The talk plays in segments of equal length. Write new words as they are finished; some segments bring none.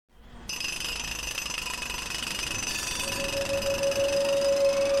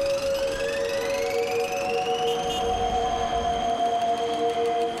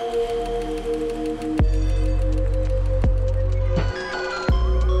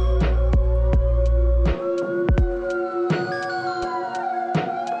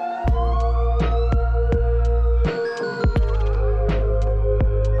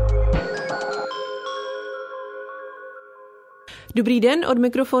Dobrý den, od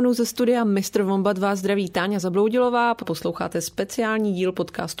mikrofonu ze studia Mr. Vombat vás zdraví Táňa Zabloudilová. Posloucháte speciální díl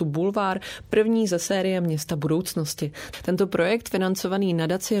podcastu Bulvár, první ze série Města budoucnosti. Tento projekt, financovaný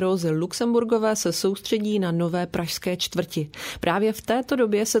nadací Rózy Luxemburgové, se soustředí na nové pražské čtvrti. Právě v této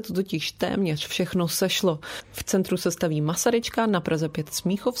době se to totiž téměř všechno sešlo. V centru se staví Masaryčka, na Praze 5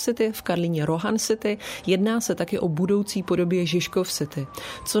 Smíchov City, v Karlíně Rohan City. Jedná se taky o budoucí podobě Žižkov City.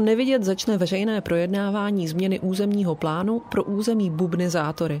 Co nevidět, začne veřejné projednávání změny územního plánu pro území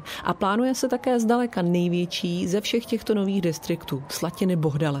Bubny-Zátory a plánuje se také zdaleka největší ze všech těchto nových distriktů, Slatiny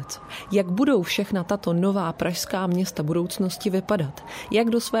Bohdalec. Jak budou všechna tato nová pražská města budoucnosti vypadat? Jak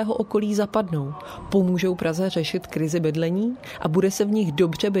do svého okolí zapadnou? Pomůžou Praze řešit krizi bydlení? A bude se v nich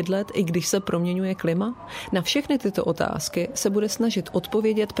dobře bydlet, i když se proměňuje klima? Na všechny tyto otázky se bude snažit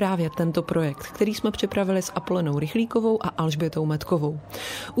odpovědět právě tento projekt, který jsme připravili s Apolenou Rychlíkovou a Alžbětou Metkovou.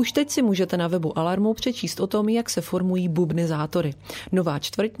 Už teď si můžete na webu Alarmu přečíst o tom, jak se formují Bubny-Zátory. Nová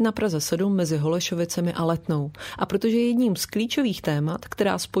čtvrť na Praze 7 mezi Holešovicemi a Letnou. A protože jedním z klíčových témat,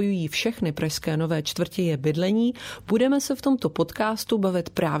 která spojují všechny pražské nové čtvrti, je bydlení, budeme se v tomto podcastu bavit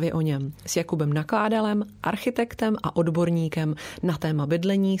právě o něm. S Jakubem Nakládalem, architektem a odborníkem na téma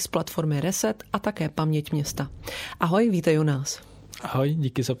bydlení z platformy Reset a také Paměť města. Ahoj, vítej u nás. Ahoj,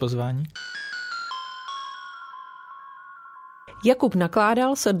 díky za pozvání. Jakub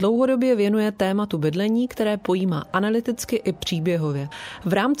Nakládal se dlouhodobě věnuje tématu bydlení, které pojímá analyticky i příběhově.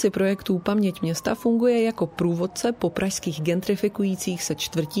 V rámci projektů Paměť města funguje jako průvodce po pražských gentrifikujících se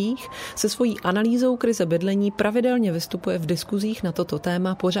čtvrtích. Se svojí analýzou krize bydlení pravidelně vystupuje v diskuzích na toto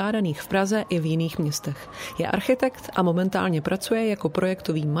téma pořádaných v Praze i v jiných městech. Je architekt a momentálně pracuje jako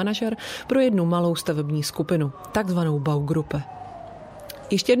projektový manažer pro jednu malou stavební skupinu, takzvanou Baugruppe.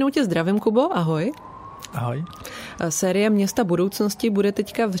 Ještě jednou tě zdravím, Kubo, ahoj. Ahoj. Série Města budoucnosti bude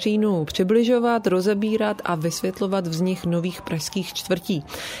teďka v říjnu přibližovat, rozebírat a vysvětlovat vznik nových pražských čtvrtí.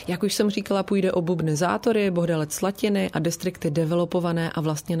 Jak už jsem říkala, půjde o Bubny-Zátory, Bohdalec Slatiny a distrikty developované a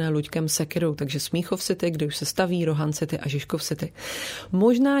vlastněné Luďkem Sekyrou, takže Smíchov City, kde už se staví, Rohan City a Žižkov City.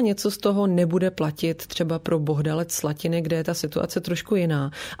 Možná něco z toho nebude platit třeba pro Bohdalec Slatiny, kde je ta situace trošku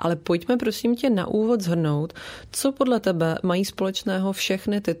jiná, ale pojďme prosím tě na úvod shrnout, co podle tebe mají společného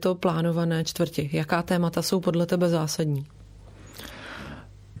všechny tyto plánované čtvrti. Jaká témata jsou podle tebe zásadní?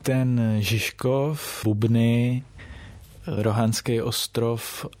 Ten Žižkov, Bubny, Rohanský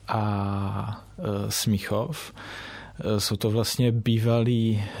ostrov a Smíchov jsou to vlastně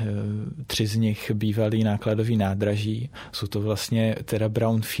tři z nich bývalý nákladový nádraží. Jsou to vlastně teda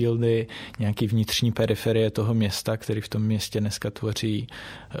brownfieldy, nějaký vnitřní periferie toho města, který v tom městě dneska tvoří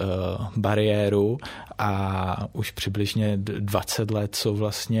bariéru a už přibližně 20 let jsou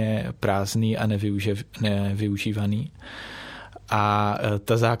vlastně prázdný a nevyužívaný. A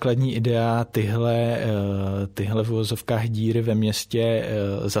ta základní idea tyhle v uvozovkách díry ve městě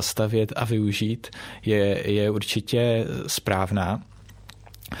zastavět a využít je určitě správná.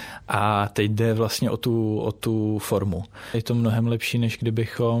 A teď jde vlastně o tu formu. Je to mnohem lepší, než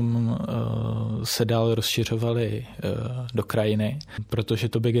kdybychom se dál rozšiřovali do krajiny, protože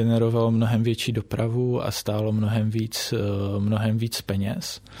to by generovalo mnohem větší dopravu a stálo mnohem víc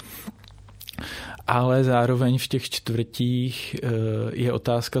peněz. Ale zároveň v těch čtvrtích je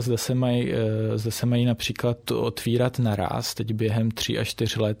otázka, zda se mají například otvírat naráz. Teď během 3 až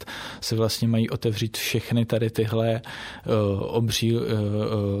 4 let se vlastně mají otevřít všechny tady tyhle obří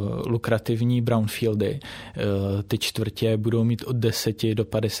lukrativní brownfieldy. Ty čtvrtě budou mít od 10 do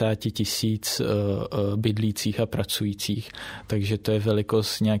 50 tisíc bydlících a pracujících, takže to je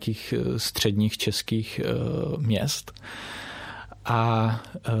velikost nějakých středních českých měst. A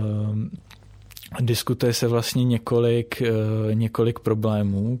diskutuje se vlastně několik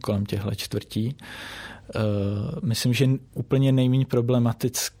problémů kolem těchto čtvrtí. Myslím, že úplně nejméně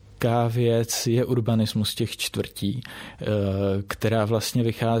problematická věc je urbanismus těch čtvrtí, která vlastně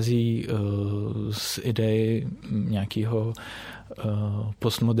vychází z idei nějakého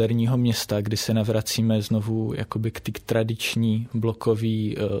postmoderního města, kdy se navracíme znovu jakoby k té tradiční blokové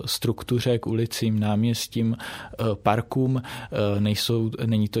struktuře, k ulicím, náměstím, parkům.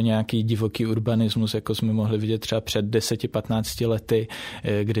 Není to nějaký divoký urbanismus, jako jsme mohli vidět třeba před 10-15 lety,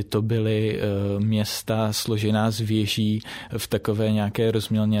 kdy to byly města složená z věží v takové nějaké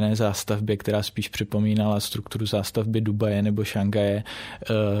rozmělněné zástavbě, která spíš připomínala strukturu zástavby Dubaje nebo Šanghaje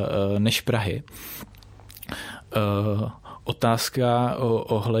než Prahy. Otázka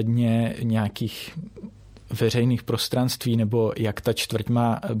ohledně nějakých veřejných prostranství nebo jak ta čtvrť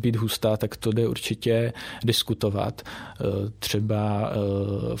má být hustá, tak to jde určitě diskutovat. Třeba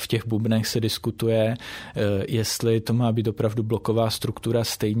v těch Bubnech se diskutuje, jestli to má být opravdu bloková struktura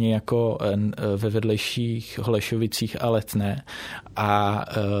stejně jako ve vedlejších Holešovicích a Letné a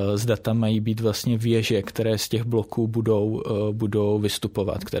zda tam mají být vlastně věže, které z těch bloků budou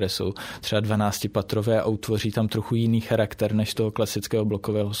vystupovat, které jsou třeba 12patrové a utvoří tam trochu jiný charakter než toho klasického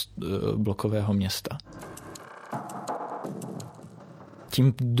blokového města.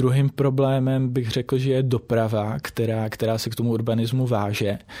 Tím druhým problémem bych řekl, že je doprava, která se k tomu urbanismu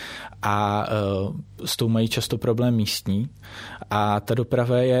váže a s tou mají často problém místní. A ta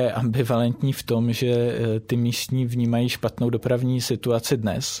doprava je ambivalentní v tom, že ty místní vnímají špatnou dopravní situaci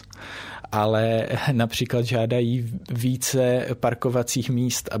dnes, ale například žádají více parkovacích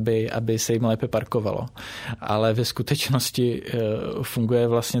míst, aby se jim lépe parkovalo. Ale ve skutečnosti funguje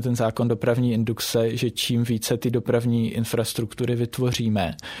vlastně ten zákon dopravní indukce, že čím více ty dopravní infrastruktury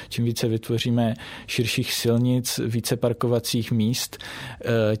vytvoříme, čím více vytvoříme širších silnic, více parkovacích míst,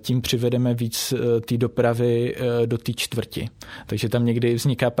 tím přivedeme víc té dopravy do té čtvrti. Takže tam někdy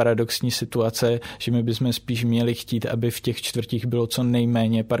vzniká paradoxní situace, že my bychom spíš měli chtít, aby v těch čtvrtích bylo co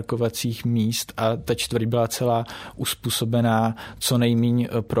nejméně parkovacích míst a ta čtvrť byla celá uspůsobená co nejméně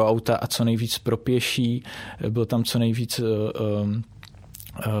pro auta a co nejvíc pro pěší. Bylo tam co nejvíc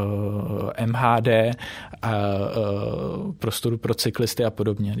MHD a prostoru pro cyklisty a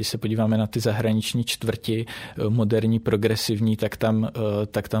podobně. Když se podíváme na ty zahraniční čtvrti, moderní, progresivní, tak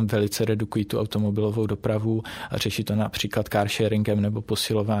tam velice redukují tu automobilovou dopravu a řeší to například carsharingem nebo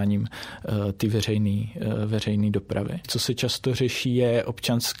posilováním ty veřejné dopravy. Co se často řeší, je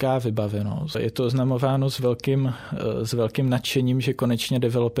občanská vybavenost. Je to oznamováno s velkým nadšením, že konečně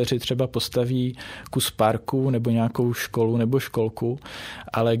developeři třeba postaví kus parku nebo nějakou školu nebo školku,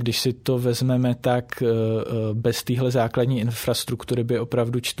 ale když si to vezmeme, tak bez téhle základní infrastruktury by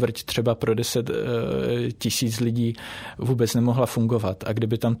opravdu čtvrť třeba pro 10 000 lidí vůbec nemohla fungovat. A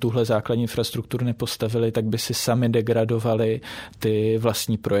kdyby tam tuhle základní infrastrukturu nepostavili, tak by si sami degradovali ty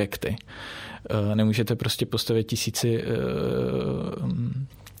vlastní projekty. Nemůžete prostě postavit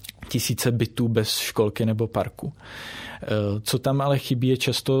tisíce bytů bez školky nebo parku. Co tam ale chybí, je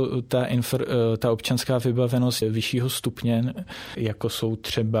často ta občanská vybavenost vyššího stupně, jako jsou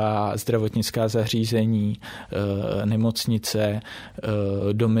třeba zdravotnická zařízení, nemocnice,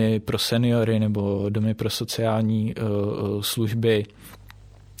 domy pro seniory nebo domy pro sociální služby,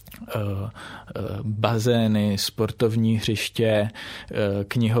 bazény, sportovní hřiště,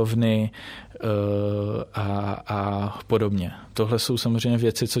 knihovny a podobně. Tohle jsou samozřejmě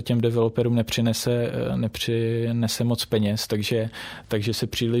věci, co těm developerům nepřinese moc peněz, takže se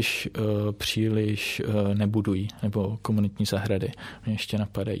příliš nebudují, nebo komunitní zahrady mě ještě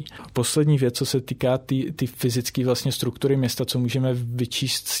napadají. Poslední věc, co se týká ty fyzické vlastně struktury města, co můžeme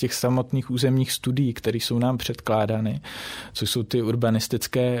vyčíst z těch samotných územních studií, které jsou nám předkládány, což jsou ty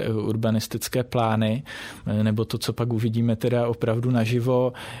urbanistické plány, nebo to, co pak uvidíme teda opravdu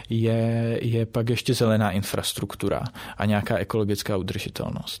naživo, je pak ještě zelená infrastruktura a nějaká ekologická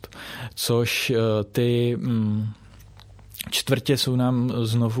udržitelnost. Což ty čtvrtě jsou nám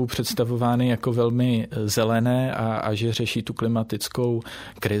znovu představovány jako velmi zelené a že řeší tu klimatickou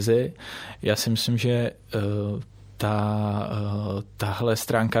krizi. Já si myslím, že tahle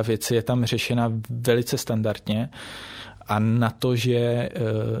stránka věci je tam řešena velice standardně. A na to, že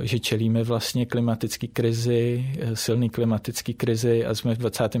čelíme vlastně klimatické krizi, silný klimatické krizi a jsme v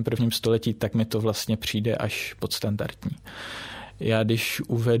 21. století, tak mi to vlastně přijde až podstandardní. Já když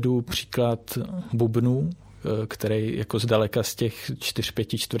uvedu příklad Bubnů, který jako zdaleka z těch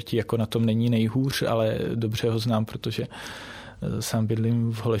 4-5 čtvrtí jako na tom není nejhůř, ale dobře ho znám, protože sám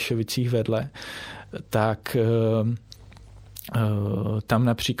bydlím v Holešovicích vedle, tak tam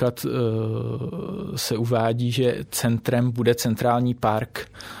například se uvádí, že centrem bude centrální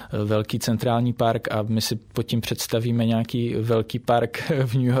park, velký centrální park a my si pod tím představíme nějaký velký park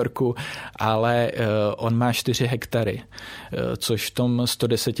v New Yorku, ale on má 4 hektary, což v tom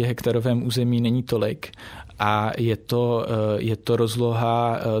 110 hektarovém území není tolik a je to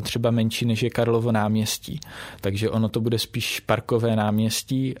rozloha třeba menší než je Karlovo náměstí. Takže ono to bude spíš parkové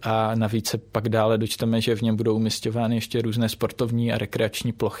náměstí a navíc se pak dále dočteme, že v něm budou umisťovány ještě různé sportovní a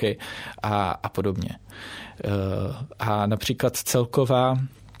rekreační plochy a podobně. A například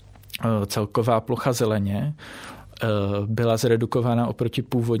celková plocha zeleně byla zredukována oproti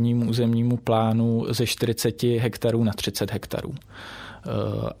původnímu územnímu plánu ze 40 hektarů na 30 hektarů.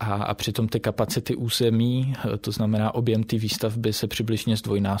 A přitom ty kapacity území, to znamená objem té výstavby, se přibližně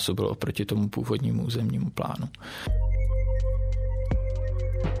zdvojnásobil oproti tomu původnímu územnímu plánu.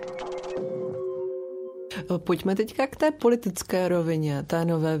 Pojďme teďka k té politické rovině té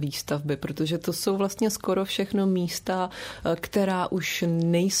nové výstavby, protože to jsou vlastně skoro všechno místa, která už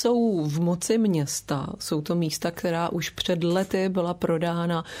nejsou v moci města. Jsou to místa, která už před lety byla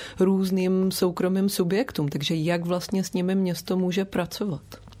prodána různým soukromým subjektům. Takže jak vlastně s nimi město může pracovat?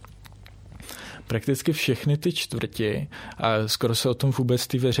 Prakticky všechny ty čtvrti, a skoro se o tom vůbec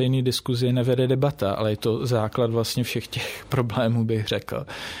ty veřejné diskuzi nevede debata, ale je to základ vlastně všech těch problémů, bych řekl,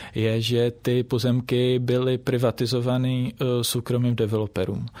 je, že ty pozemky byly privatizovány soukromým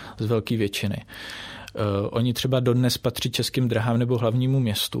developerům z velké většiny. Oni třeba dodnes patří Českým dráhám nebo hlavnímu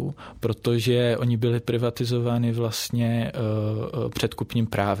městu, protože oni byli privatizovány vlastně předkupním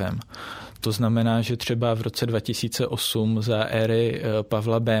právem. To znamená, že třeba v roce 2008 za éry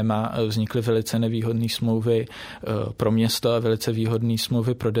Pavla Béma vznikly velice nevýhodné smlouvy pro město a velice výhodné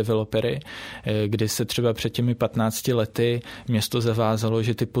smlouvy pro developery, kdy se třeba před těmi 15 lety město zavázalo,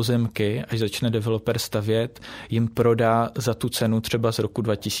 že ty pozemky, až začne developer stavět, jim prodá za tu cenu třeba z roku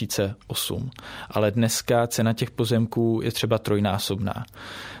 2008. Ale dneska cena těch pozemků je třeba trojnásobná.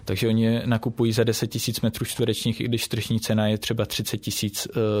 Takže oni nakupují za 10 000 metrů čtverečních, i když tržní cena je třeba 30 000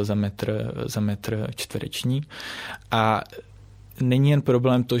 za metr čtvereční. A není jen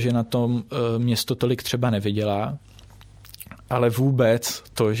problém to, že na tom město tolik třeba nevydělá, ale vůbec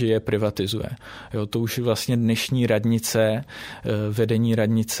to, že je privatizuje. Jo, to už vlastně dnešní radnice,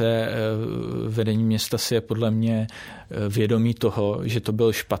 vedení města si je podle mě vědomí toho, že to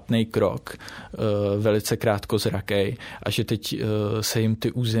byl špatný krok, velice krátkozraký a že teď se jim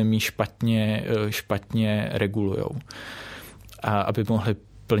ty území špatně regulujou. A aby mohli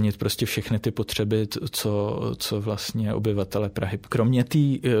plnit prostě všechny ty potřeby, co vlastně obyvatele Prahy.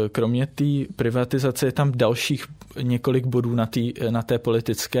 Kromě té privatizace je tam dalších několik bodů na té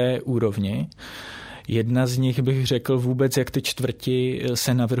politické úrovni. Jedna z nich bych řekl vůbec, jak ty čtvrti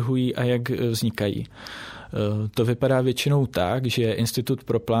se navrhují a jak vznikají. To vypadá většinou tak, že Institut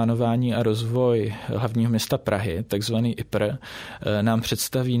pro plánování a rozvoj hlavního města Prahy, takzvaný IPR, nám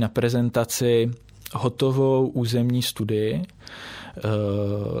představí na prezentaci hotovou územní studii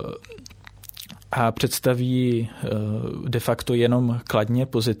a představí de facto jenom kladně,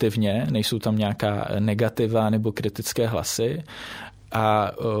 pozitivně, nejsou tam nějaká negativa nebo kritické hlasy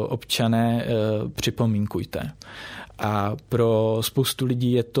a občané připomínkujte. A pro spoustu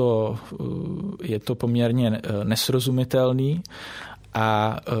lidí je to poměrně nesrozumitelný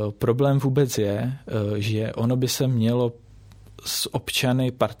a problém vůbec je, že ono by se mělo s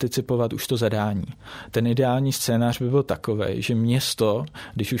občany participovat už to zadání. Ten ideální scénář by byl takovej, že město,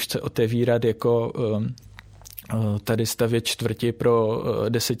 když už chce otevírat jako tady stavět čtvrti pro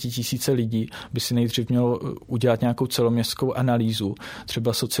 10 000 lidí, by si nejdřív mělo udělat nějakou celoměstskou analýzu,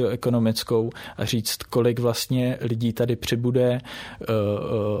 třeba socioekonomickou a říct, kolik vlastně lidí tady přibude,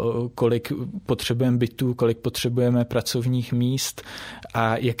 kolik potřebujeme bytů, kolik potřebujeme pracovních míst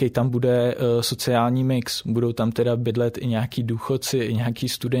a jaký tam bude sociální mix. Budou tam teda bydlet i nějaký důchodci, i nějaký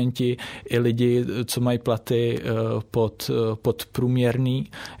studenti, i lidi, co mají platy podprůměrný,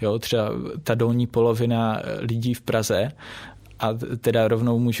 jo, třeba ta dolní polovina lidí v Praze a teda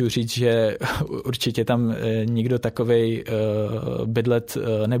rovnou můžu říct, že určitě tam nikdo takovej bydlet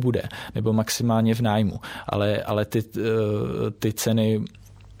nebude, nebo maximálně v nájmu, ale ty ceny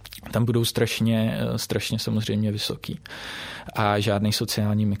tam budou strašně samozřejmě vysoký a žádný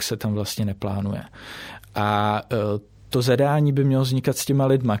sociální mix se tam vlastně neplánuje. A to zadání by mělo vznikat s těma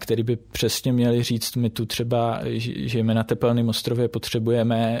lidma, který by přesně měli říct, my tu třeba žijeme na tepelném ostrově,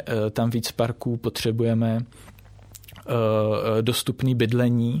 potřebujeme tam víc parků, potřebujeme dostupný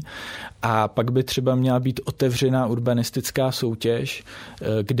bydlení a pak by třeba měla být otevřená urbanistická soutěž,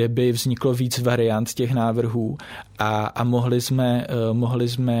 kde by vzniklo víc variant těch návrhů a mohli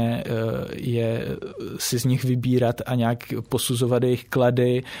jsme je si z nich vybírat a nějak posuzovat jejich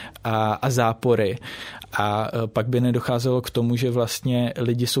klady a zápory. A pak by nedocházelo k tomu, že vlastně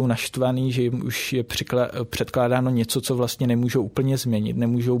lidi jsou naštvaní, že jim už je předkládáno něco, co vlastně nemůžou úplně změnit,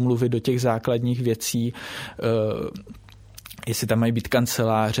 nemůžou mluvit do těch základních věcí, jestli tam mají být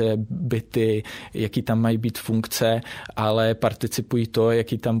kanceláře, byty, jaký tam mají být funkce, ale participují to,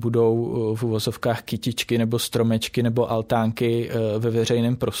 jaký tam budou v uvozovkách kytičky nebo stromečky nebo altánky ve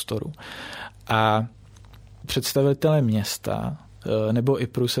veřejném prostoru. A představitelé města nebo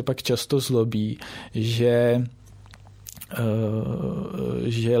IPRu se pak často zlobí, že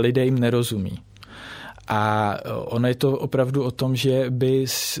lidé jim nerozumí. A ono je to opravdu o tom, že by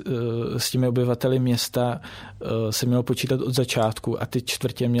s těmi obyvateli města se mělo počítat od začátku a ty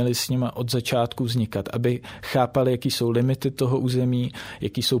čtvrtě měly s nimi od začátku vznikat, aby chápali, jaký jsou limity toho území,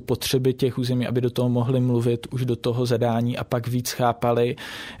 jaký jsou potřeby těch území, aby do toho mohli mluvit už do toho zadání a pak víc chápali,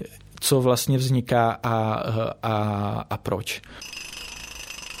 co vlastně vzniká a proč.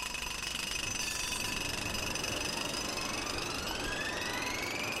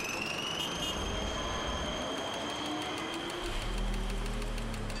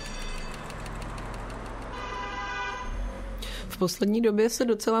 V poslední době se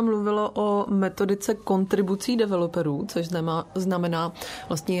docela mluvilo o metodice kontribucí developerů, což znamená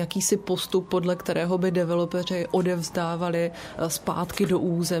vlastně jakýsi postup, podle kterého by developeři odevzdávali zpátky do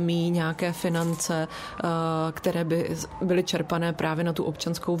území nějaké finance, které by byly čerpané právě na tu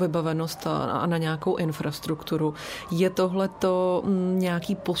občanskou vybavenost a na nějakou infrastrukturu. Je tohleto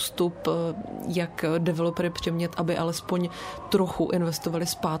nějaký postup, jak developery přimět, aby alespoň trochu investovali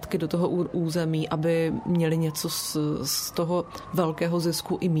zpátky do toho území, aby měli něco z toho velkého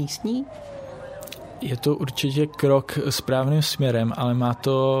zisku i místní? Je to určitě krok správným směrem, ale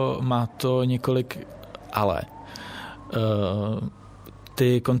má to několik ale.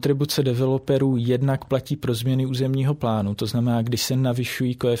 Ty kontribuce developerů jednak platí pro změny územního plánu, to znamená, když se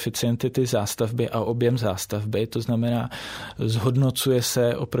navyšují koeficienty ty zástavby a objem zástavby, to znamená, zhodnocuje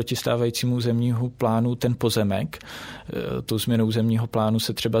se oproti stávajícímu územního plánu ten pozemek. Tou změnou územního plánu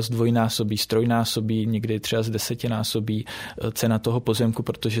se třeba zdvojnásobí, strojnásobí, někdy třeba zdesetinásobí cena toho pozemku,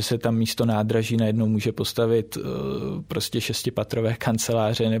 protože se tam místo nádraží najednou může postavit prostě 6patrové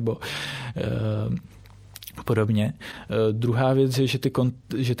kanceláře nebo podobně. Druhá věc je,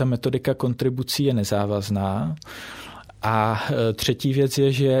 že ta metodika kontribucí je nezávazná. A třetí věc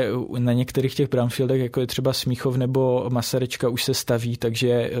je, že na některých těch brownfieldech, jako je třeba Smíchov nebo Masaryčka, už se staví,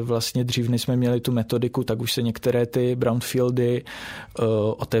 takže vlastně dřív, než jsme měli tu metodiku, tak už se některé ty brownfieldy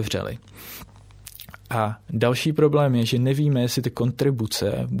otevřely. A další problém je, že nevíme, jestli ty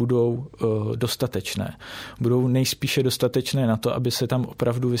kontribuce budou dostatečné. Budou nejspíše dostatečné na to, aby se tam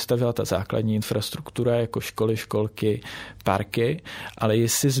opravdu vystavila ta základní infrastruktura, jako školy, školky, parky, ale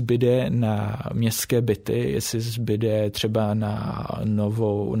jestli zbyde na městské byty, jestli zbyde třeba na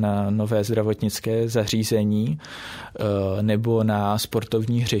nové zdravotnické zařízení nebo na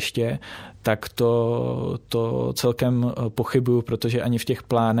sportovní hřiště, tak to celkem pochybuju, protože ani v těch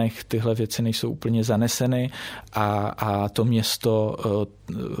plánech tyhle věci nejsou úplně zaneseny a to město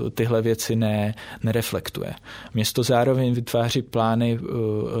tyhle věci nereflektuje. Město zároveň vytváří plány,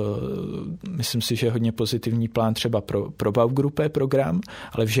 myslím si, že je hodně pozitivní plán třeba pro Baugruppe program,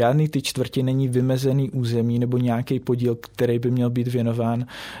 ale v žádný ty čtvrti není vymezený území nebo nějaký podíl, který by měl být věnován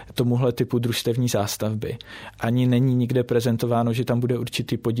tomuhle typu družstevní zástavby. Ani není nikde prezentováno, že tam bude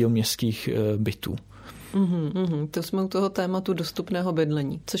určitý podíl městských bytů. To jsme u toho tématu dostupného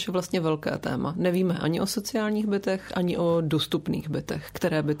bydlení, což je vlastně velké téma. Nevíme ani o sociálních bytech, ani o dostupných bytech,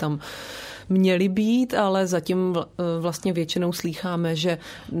 které by tam měly být, ale zatím vlastně většinou slýcháme, že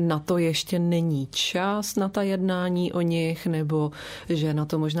na to ještě není čas, na ta jednání o nich, nebo že na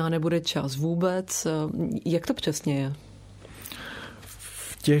to možná nebude čas vůbec. Jak to přesně je?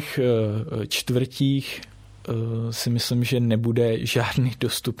 V těch čtvrtích si myslím, že nebude žádný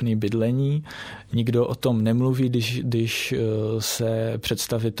dostupný bydlení. Nikdo o tom nemluví, když se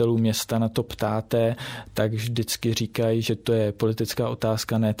představitelů města na to ptáte, tak vždycky říkají, že to je politická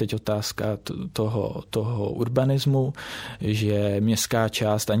otázka, ne teď otázka toho urbanismu, že městská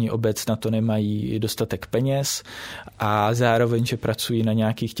část ani obec na to nemají dostatek peněz a zároveň, že pracují na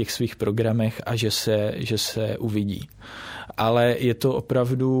nějakých těch svých programech a že se uvidí. Ale je to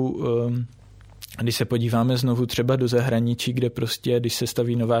opravdu... Když se podíváme znovu třeba do zahraničí, kde prostě, když se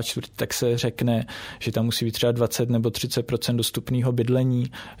staví nová čtvrť, tak se řekne, že tam musí být třeba 20 nebo 30% dostupného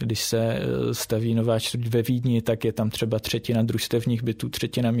bydlení. Když se staví nová čtvrť ve Vídni, tak je tam třeba 1/3 družstevních bytů,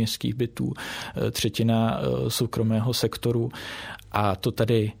 1/3 městských bytů, 1/3 soukromého sektoru. A to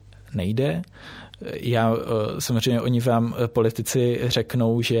tady nejde. Samozřejmě oni vám politici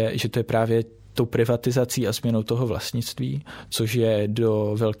řeknou, že to je právě tou privatizací a změnou toho vlastnictví, což je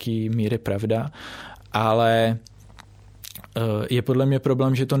do velké míry pravda, ale je podle mě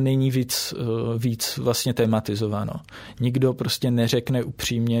problém, že to není víc vlastně tematizováno. Nikdo prostě neřekne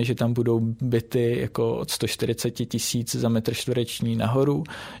upřímně, že tam budou byty jako od 140 000 za metr čtvereční nahoru,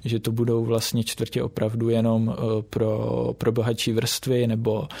 že to budou vlastně čtvrtě opravdu jenom pro bohatší vrstvy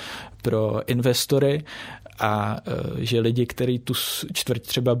nebo pro investory a že lidi, kteří tu čtvrť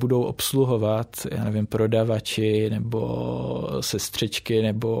třeba budou obsluhovat, já nevím, prodavači nebo sestřičky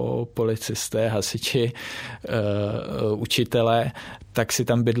nebo policisté, hasiči, učitelé, tak si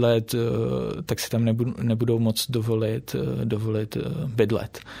tam nebudou moc dovolit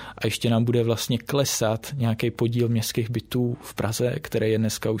bydlet. A ještě nám bude vlastně klesat nějaký podíl městských bytů v Praze, který je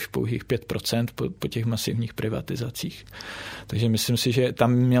dneska už pouhých 5% po těch masivních privatizacích. Takže myslím si, že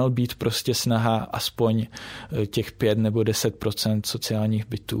tam měl být prostě snaha aspoň těch 5 nebo 10% sociálních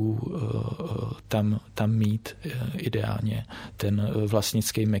bytů tam mít ideálně, ten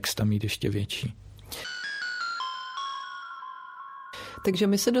vlastnický mix tam mít ještě větší. Takže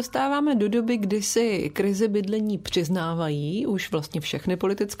my se dostáváme do doby, kdy si krizi bydlení přiznávají už vlastně všechny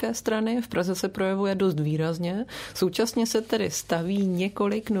politické strany. V Praze se projevuje dost výrazně. Současně se tedy staví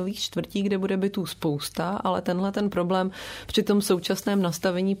několik nových čtvrtí, kde bude bytů spousta, ale tenhle ten problém při tom současném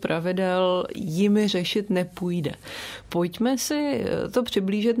nastavení pravidel jimi řešit nepůjde. Pojďme si to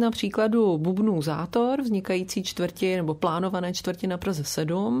přiblížit na příkladu Bubnův Zátor, vznikající čtvrti nebo plánované čtvrti na Praze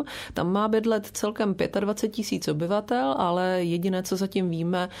 7. Tam má bydlet celkem 25 000 obyvatel, ale jediné, co zatím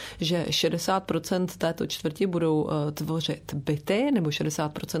víme, že 60% této čtvrti budou tvořit byty nebo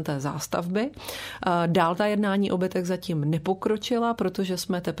 60% té zástavby. Dál ta jednání o bytech zatím nepokročila, protože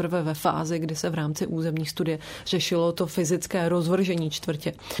jsme teprve ve fázi, kdy se v rámci územní studie řešilo to fyzické rozvržení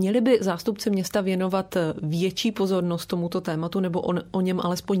čtvrtě. Měli by zástupci města věnovat větší pozornost tomuto tématu nebo o něm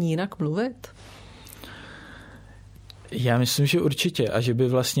alespoň jinak mluvit? Já myslím, že určitě a že by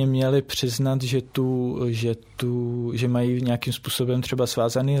vlastně měli přiznat, že mají nějakým způsobem třeba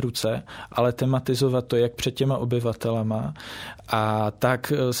svázané ruce, ale tematizovat to jak před těma obyvatelama a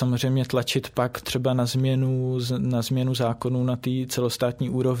tak samozřejmě tlačit pak třeba na změnu zákonů na té celostátní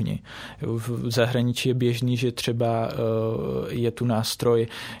úrovni. V zahraničí je běžný, že třeba je tu nástroj,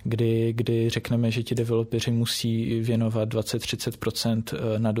 kdy řekneme, že ti developeři musí věnovat 20-30%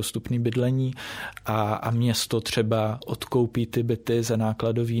 na dostupné bydlení a město třeba odkoupí ty byty za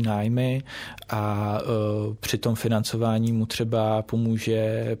nákladový nájmy a při tom financování mu třeba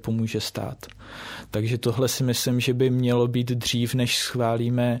pomůže stát. Takže tohle si myslím, že by mělo být dřív, než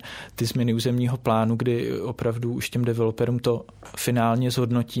schválíme ty změny územního plánu, kdy opravdu už těm developerům to finálně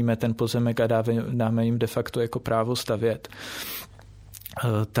zhodnotíme, ten pozemek a dáme jim de facto jako právo stavět.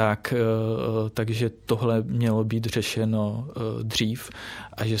 Takže tohle mělo být řešeno dřív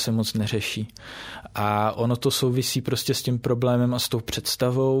a že se moc neřeší. A ono to souvisí prostě s tím problémem a s tou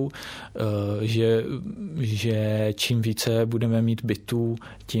představou, že čím více budeme mít bytů,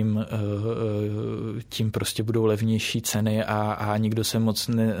 tím prostě budou levnější ceny a nikdo se moc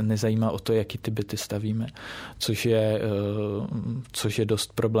nezajímá o to, jaký ty byty stavíme, což je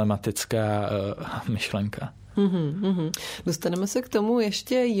dost problematická myšlenka. Dostaneme se k tomu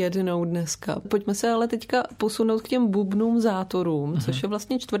ještě jednou dneska. Pojďme se ale teďka posunout k těm Bubnům Zátorům, což je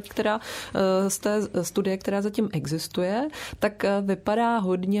vlastně čtvrť, která z té studie, která zatím existuje, tak vypadá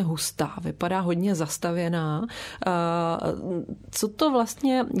hodně hustá, vypadá hodně zastavěná. Co to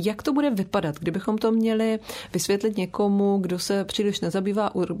vlastně, jak to bude vypadat, kdybychom to měli vysvětlit někomu, kdo se příliš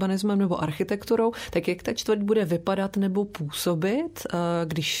nezabývá urbanismem nebo architekturou, tak jak ta čtvrť bude vypadat nebo působit,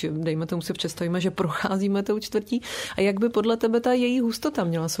 když, dejme tomu, si představíme, že procházíme tou čtvrtí, a jak by podle tebe ta její hustota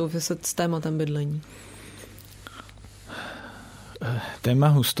měla souviset s tématem bydlení? Téma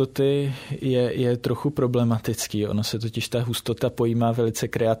hustoty je trochu problematický. Ono se totiž ta hustota pojímá velice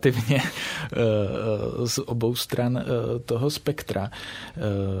kreativně z obou stran toho spektra.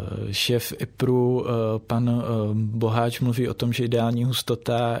 Šéf IPRu, pan Boháč, mluví o tom, že ideální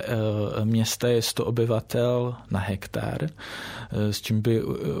hustota města je 100 obyvatel na hektar, s čím by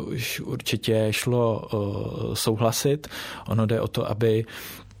už určitě šlo souhlasit. Ono jde o to,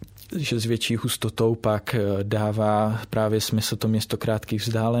 že s větší hustotou pak dává právě smysl to město krátkých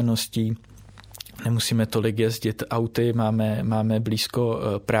vzdáleností. Nemusíme tolik jezdit auty, máme blízko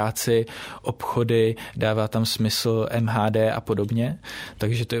práci, obchody, dává tam smysl MHD a podobně,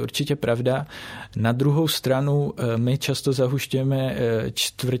 takže to je určitě pravda. Na druhou stranu my často zahušťujeme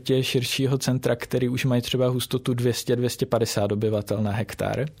čtvrtě širšího centra, který už mají třeba hustotu 200-250 obyvatel na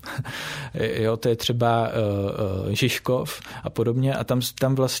hektar. Jo, to je třeba Žižkov a podobně a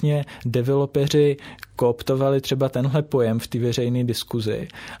tam vlastně developeři kooptovali třeba tenhle pojem v té veřejné diskuzi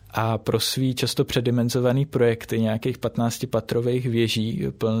a pro svý často předimenzovaný projekty nějakých 15patrových věží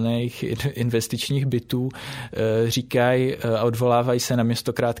plných investičních bytů říkají a odvolávají se na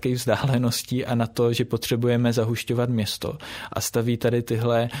město krátkých vzdáleností a na to, že potřebujeme zahušťovat město. A staví tady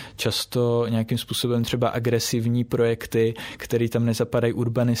tyhle často nějakým způsobem třeba agresivní projekty, které tam nezapadají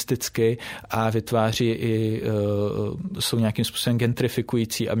urbanisticky a vytváří jsou nějakým způsobem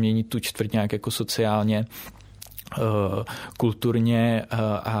gentrifikující a mění tu čtvrť nějak jako sociálně kulturně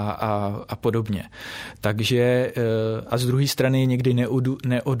a podobně. Takže a z druhé strany je někdy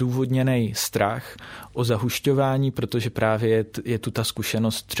neodůvodněný strach o zahušťování, protože právě je tu ta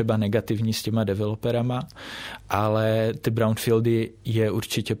zkušenost třeba negativní s těma developerama, ale ty brownfieldy je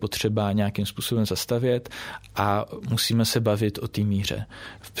určitě potřeba nějakým způsobem zastavět a musíme se bavit o té míře.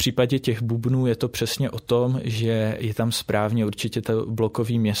 V případě těch bubnů je to přesně o tom, že je tam správně určitě to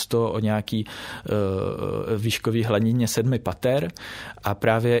blokové město o nějaký výškový hladině 7 pater a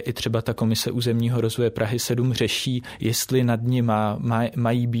právě i třeba ta Komise územního rozvoje Prahy 7 řeší, jestli nad nimi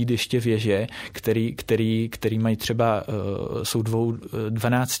mají být ještě věže, který mají třeba, jsou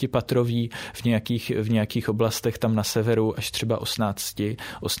 12patrový v nějakých oblastech tam na severu až třeba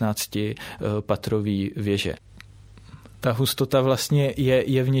 18 patrový věže. Ta hustota vlastně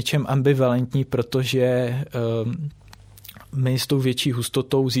je v něčem ambivalentní, protože my s tou větší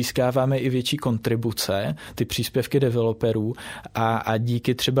hustotou získáváme i větší kontribuce, ty příspěvky developerů a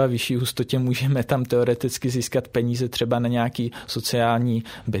díky třeba vyšší hustotě můžeme tam teoreticky získat peníze třeba na nějaký sociální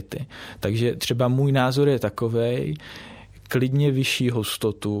byty. Takže třeba můj názor je takovej, klidně vyšší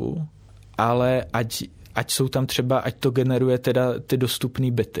hustotu, ale ať jsou tam třeba, ať to generuje teda ty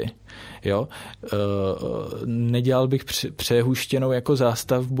dostupné byty. Jo? Nedělal bych přehuštěnou jako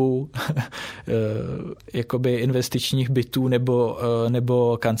zástavbu jakoby investičních bytů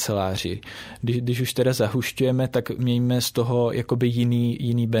nebo kanceláří. Když už teda zahušťujeme, tak mějme z toho jakoby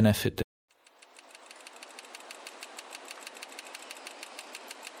jiný benefity.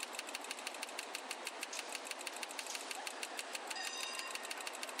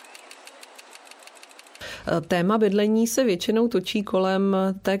 Téma bydlení se většinou točí kolem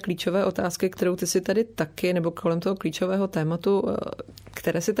té klíčové otázky, kterou ty si tady taky, nebo kolem toho klíčového tématu,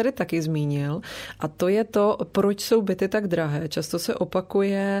 které si tady taky zmínil. A to je to, proč jsou byty tak drahé. Často se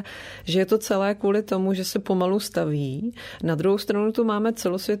opakuje, že je to celé kvůli tomu, že se pomalu staví. Na druhou stranu tu máme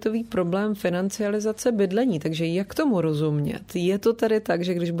celosvětový problém financializace bydlení. Takže jak tomu rozumět? Je to tady tak,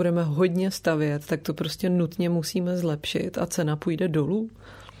 že když budeme hodně stavět, tak to prostě nutně musíme zlepšit a cena půjde dolů?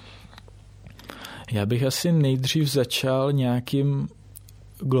 Já bych asi nejdřív začal nějakým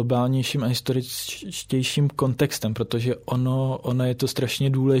globálnějším a historičtějším kontextem, protože ono je to strašně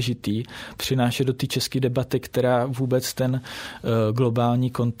důležitý přinášet do té české debaty, která vůbec ten globální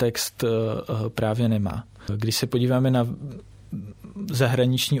kontext právě nemá. Když se podíváme na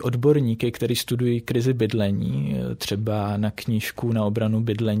zahraniční odborníky, kteří studují krizi bydlení, třeba na knížku Na obranu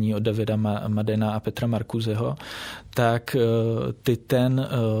bydlení od Davida Madena a Petra Marcuseho, tak ty ten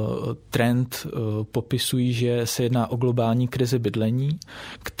trend popisují, že se jedná o globální krizi bydlení,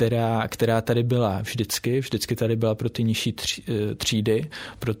 která tady byla vždycky tady byla pro ty nižší třídy,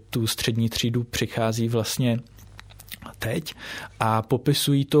 pro tu střední třídu přichází vlastně teď a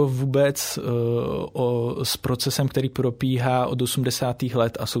popisují to vůbec s procesem, který probíhá od 80.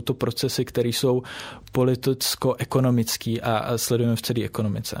 let a jsou to procesy, které jsou politicko-ekonomický a sledujeme v celé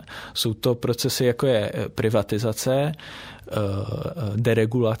ekonomice. Jsou to procesy, jako je privatizace,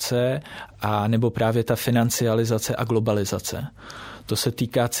 deregulace a nebo právě ta financializace a globalizace. To se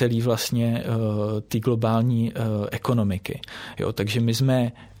týká celý vlastně té globální ekonomiky. Jo, takže my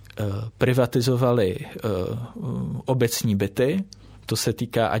jsme privatizovali obecní byty, to se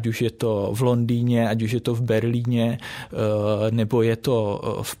týká, ať už je to v Londýně, ať už je to v Berlíně, nebo je to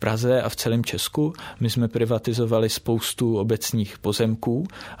v Praze a v celém Česku. My jsme privatizovali spoustu obecních pozemků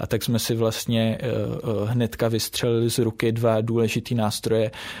a tak jsme si vlastně hnedka vystřelili z ruky 2 důležitý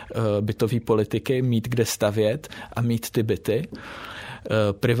nástroje bytové politiky, mít kde stavět a mít ty byty.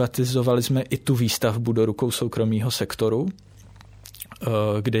 Privatizovali jsme i tu výstavbu do rukou soukromého sektoru,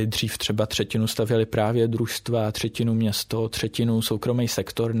 kde dřív třeba 1/3 stavěli právě družstva, 1/3 město, 1/3 soukromý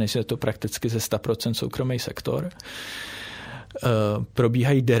sektor, než je to prakticky ze 100% soukromý sektor.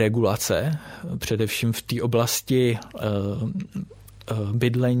 Probíhají deregulace, především v té oblasti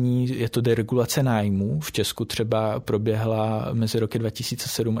bydlení, je to deregulace nájmů. V Česku třeba proběhla mezi roky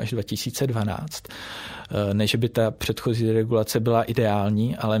 2007 až 2012. Ne, že by ta předchozí deregulace byla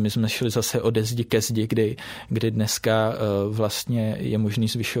ideální, ale my jsme šli zase ode zdi ke zdi, kdy dneska vlastně je možný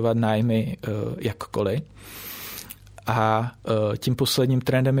zvyšovat nájmy jakkoliv. A tím posledním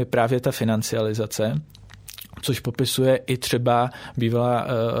trendem je právě ta financializace, což popisuje i třeba bývalá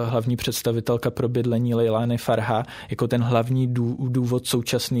hlavní představitelka pro bydlení Leilani Farha jako ten hlavní důvod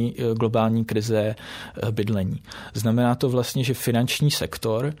současné globální krize bydlení. Znamená to vlastně, že finanční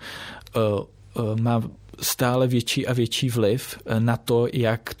sektor má stále větší a větší vliv na to,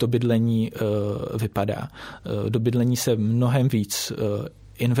 jak to bydlení vypadá. Do bydlení se mnohem víc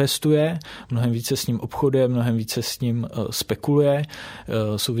investuje, mnohem více s ním obchoduje, mnohem více s ním spekuluje.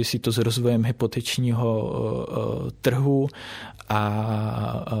 Souvisí to s rozvojem hypotečního trhu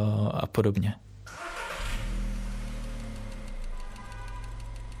a podobně.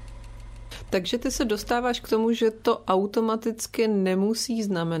 Takže ty se dostáváš k tomu, že to automaticky nemusí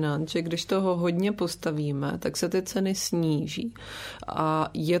znamenat, že když toho hodně postavíme, tak se ty ceny sníží. A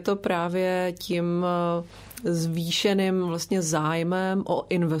je to právě tím zvýšeným vlastně zájmem o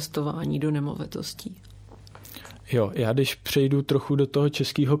investování do nemovitostí. Jo, já když přejdu trochu do toho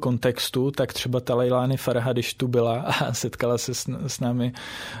českého kontextu, tak třeba Talajlány Farha, když tu byla a setkala se s námi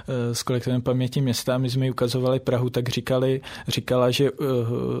s kolektivem paměti města, my jsme jí ukazovali Prahu, tak říkala, že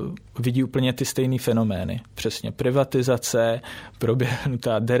vidí úplně ty stejné fenomény. Přesně privatizace,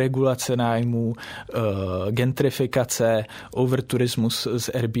 proběhnutá deregulace nájmů, gentrifikace, overturismus z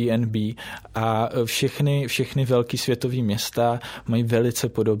Airbnb a všechny velké světové města mají velice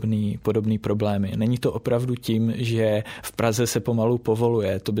podobný problémy. Není to opravdu tím, že v Praze se pomalu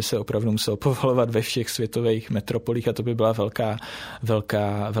povoluje. To by se opravdu muselo povolovat ve všech světových metropolích a to by byla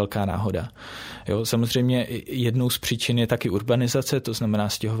velká náhoda. Jo, samozřejmě jednou z příčin je taky urbanizace, to znamená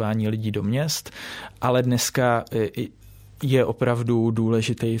stěhování lidí do měst, ale dneska je opravdu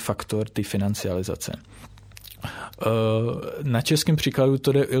důležitý faktor ty financializace. Na českém příkladu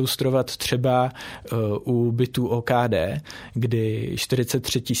to jde ilustrovat třeba u bytů OKD, kdy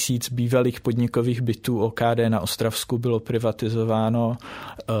 43 000 bývalých podnikových bytů OKD na Ostravsku bylo privatizováno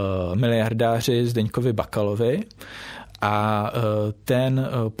miliardáři Zdeňkovi Bakalovi. A ten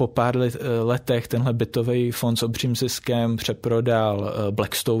po pár letech tenhle bytový fond s obřím ziskem přeprodal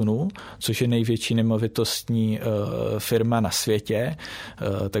Blackstoneu, což je největší nemovitostní firma na světě,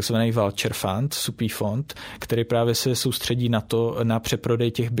 takzvaný Vulture Fund, supý fond, který právě se soustředí na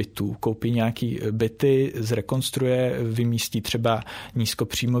přeprodej těch bytů. Koupí nějaký byty, zrekonstruuje, vymístí třeba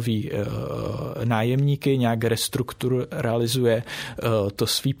nízkopříjmový nájemníky, nějak restrukturalizuje to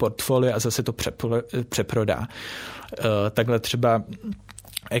svý portfolio a zase to přeprodá. Takhle třeba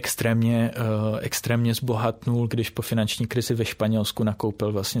extrémně zbohatnul, když po finanční krizi ve Španělsku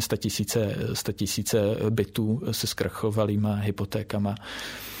nakoupil vlastně 100 000 bytů se zkrachovalýma hypotékama.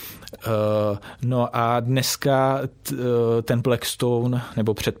 No a dneska ten Blackstone,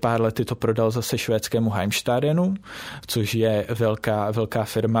 nebo před pár lety to prodal zase švédskému Heimstadenu, což je velká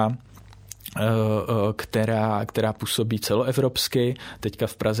firma, která působí celoevropsky. Teďka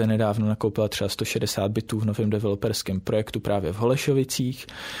v Praze nedávno nakoupila třeba 160 bytů v novém developerském projektu právě v Holešovicích.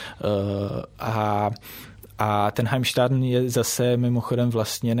 A ten Heimstaden je zase mimochodem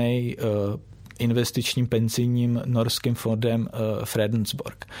vlastněnej investičním penzijním norským fondem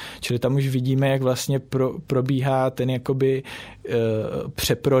Fredensborg. Čili tam už vidíme, jak vlastně probíhá ten jakoby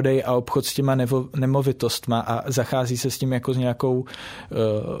přeprodej a obchod s těma nemovitostma a zachází se s tím jako s nějakou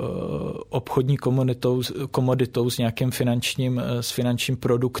obchodní komoditou s nějakým finančním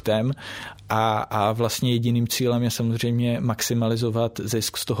produktem a vlastně jediným cílem je samozřejmě maximalizovat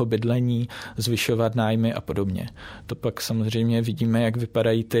zisk z toho bydlení, zvyšovat nájmy a podobně. To pak samozřejmě vidíme, jak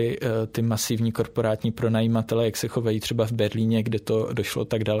vypadají ty masivní korporátní pronajímatele, jak se chovají třeba v Berlíně, kde to došlo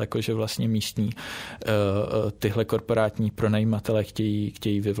tak daleko, že vlastně místní tyhle korporátní pronajímatele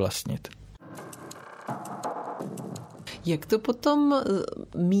chtějí vyvlastnit. Jak to potom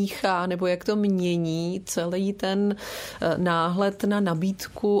míchá nebo jak to mění celý ten náhled na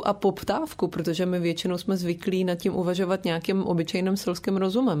nabídku a poptávku, protože my většinou jsme zvyklí nad tím uvažovat nějakým obyčejným selským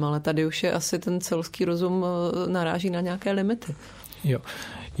rozumem, ale tady už je asi ten selský rozum naráží na nějaké limity. Jo.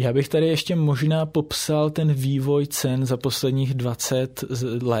 Já bych tady ještě možná popsal ten vývoj cen za posledních 20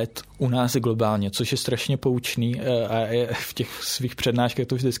 let u nás globálně, což je strašně poučný a v těch svých přednáškách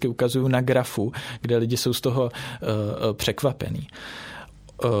to vždycky ukazuju na grafu, kde lidi jsou z toho překvapení.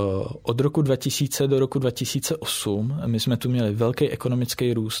 Od roku 2000 do roku 2008 my jsme tu měli velký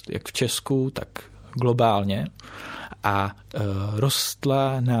ekonomický růst, jak v Česku, tak globálně. A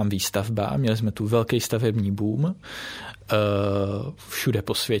rostla nám výstavba, měli jsme tu velký stavební boom, všude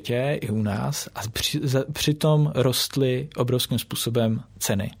po světě, i u nás, a přitom rostly obrovským způsobem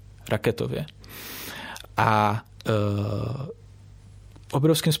ceny, raketově. A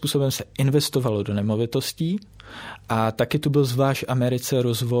obrovským způsobem se investovalo do nemovitostí a taky tu byl zvlášť v Americe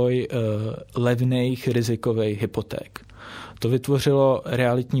rozvoj levných rizikových hypoték. To vytvořilo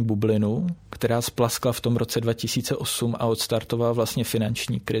realitní bublinu, která splaskla v tom roce 2008 a odstartovala vlastně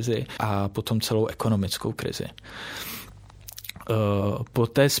finanční krizi a potom celou ekonomickou krizi.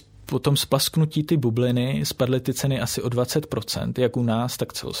 po tom splasknutí ty bubliny spadly ty ceny asi o 20%, jak u nás,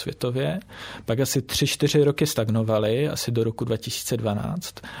 tak celosvětově. Pak asi 3-4 roky stagnovaly, asi do roku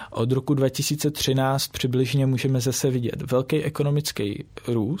 2012. Od roku 2013 přibližně můžeme zase vidět velký ekonomický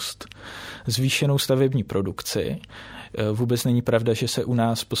růst, zvýšenou stavební produkci. Vůbec není pravda, že se u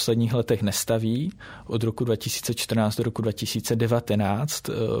nás v posledních letech nestaví. Od roku 2014 do roku 2019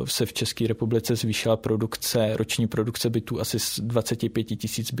 se v České republice zvýšila roční produkce bytů asi z 25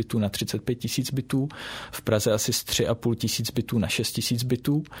 000 bytů na 35 000 bytů, v Praze asi z 3 500 bytů na 6 000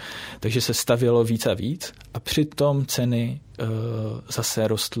 bytů, takže se stavělo víc a víc a přitom ceny zase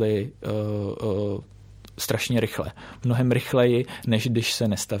rostly strašně rychle. Mnohem rychleji, než když se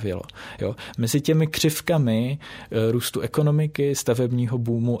nestavělo. Jo. Mezi těmi křivkami růstu ekonomiky, stavebního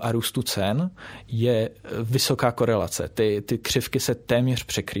boomu a růstu cen je vysoká korelace. Ty křivky se téměř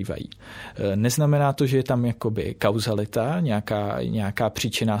překrývají. Neznamená to, že je tam jakoby kauzalita, nějaká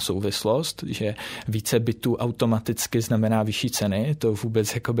příčinná souvislost, že více bytů automaticky znamená vyšší ceny. To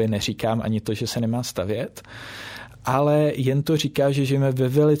vůbec jakoby neříkám ani to, že se nemá stavět. Ale jen to říká, že žijeme ve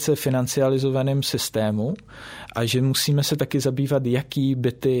velice financializovaném systému a že musíme se taky zabývat, jaký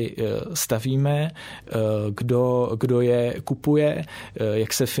byty stavíme, kdo je kupuje,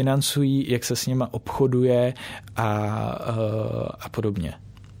 jak se financují, jak se s nima obchoduje a podobně.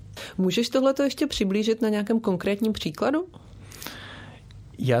 Můžeš tohleto ještě přiblížit na nějakém konkrétním příkladu?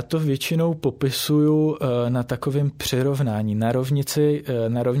 Já to většinou popisuju na takovém přirovnání,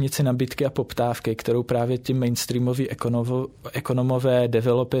 na rovnici nabídky a poptávky, kterou právě ti mainstreamoví ekonomové,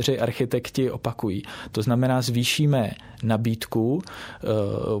 developeři, architekti opakují. To znamená, zvýšíme nabídku,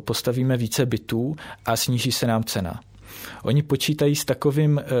 postavíme více bytů a sníží se nám cena. Oni počítají s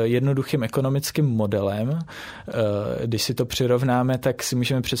takovým jednoduchým ekonomickým modelem. Když si to přirovnáme, tak si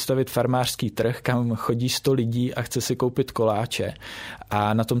můžeme představit farmářský trh, kam chodí 100 lidí a chce si koupit koláče.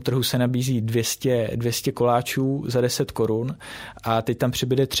 A na tom trhu se nabízí 200 koláčů za 10 korun a teď tam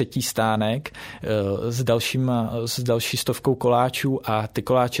přibude třetí stánek s další 100 koláčů a ty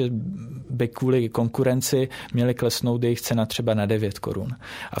koláče by kvůli konkurenci měly klesnout jejich cena třeba na 9 korun.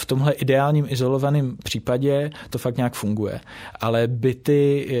 A v tomhle ideálním izolovaném případě to fakt nějak funguje. Ale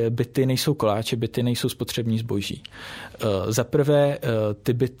byty nejsou koláče, byty nejsou spotřební zboží. Za prvé,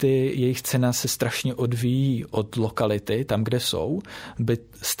 ty byty, jejich cena se strašně odvíjí od lokality, tam, kde jsou.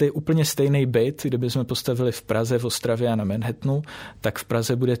 Úplně stejný byt, kdybychom postavili v Praze, v Ostravě a na Manhattanu, tak v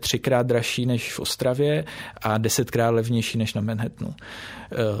Praze bude 3krát dražší než v Ostravě a 10krát levnější než na Manhattanu.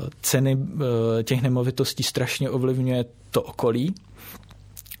 Ceny těch nemovitostí strašně ovlivňuje to okolí.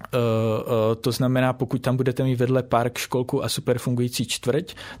 To znamená, pokud tam budete mít vedle park, školku a super fungující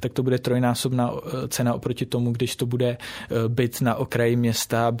čtvrť, tak to bude trojnásobná cena oproti tomu, když to bude byt na okraji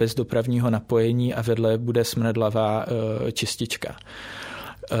města bez dopravního napojení a vedle bude smradlavá čistička.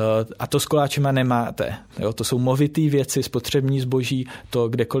 A to s koláčema nemáte. Jo, to jsou movitý věci, spotřební zboží, to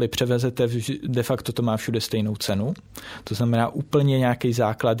kdekoliv převezete, de facto to má všude stejnou cenu. To znamená, úplně nějaký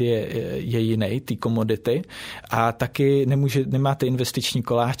základ je jiný, ty komodity. A taky nemáte investiční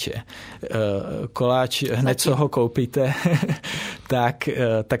koláče. Koláč, hned co ho koupíte,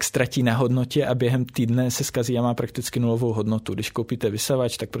 tak ztratí na hodnotě a během týdne se zkazí a má prakticky nulovou hodnotu. Když koupíte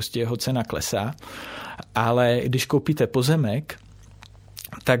vysavač, tak prostě jeho cena klesá. Ale když koupíte pozemek,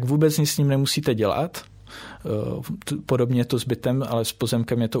 tak vůbec nic s ním nemusíte dělat. Podobně to s bytem, ale s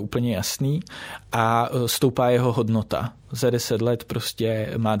pozemkem je to úplně jasný a stoupá jeho hodnota. Za 10 let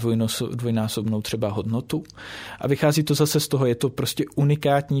prostě má dvojnásobnou třeba hodnotu a vychází to zase z toho, je to prostě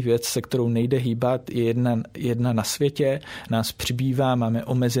unikátní věc, se kterou nejde hýbat, je jedna na světě, nás přibývá, máme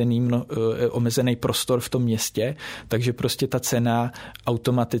omezený prostor v tom městě, takže prostě ta cena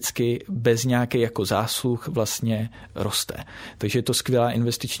automaticky bez nějaké jako zásluh vlastně roste. Takže je to skvělá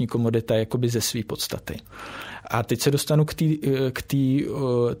investiční komodita jakoby ze své podstaty. A teď se dostanu k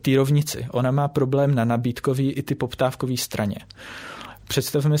té rovnici. Ona má problém na nabídkový i ty poptávkový straně.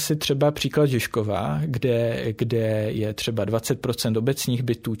 Představme si třeba příklad Žižkova, kde je třeba 20% obecních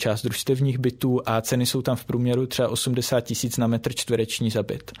bytů, část družstevních bytů a ceny jsou tam v průměru třeba 80 000 na metr čtvereční za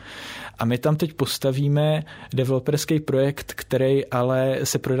byt. A my tam teď postavíme developerský projekt, který ale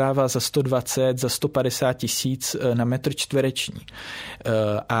se prodává za 120, za 150 tisíc na metr čtvereční.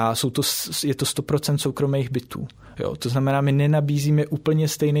 A je to 100% soukromých bytů. Jo, to znamená, my nenabízíme úplně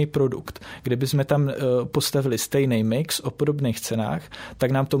stejný produkt. Kdybychom tam postavili stejný mix o podobných cenách,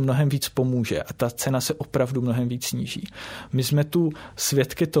 tak nám to mnohem víc pomůže a ta cena se opravdu mnohem víc sníží. My jsme tu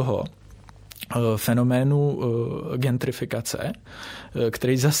svědky toho fenoménu gentrifikace,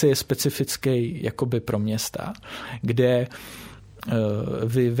 který zase je specifický jakoby pro města, kde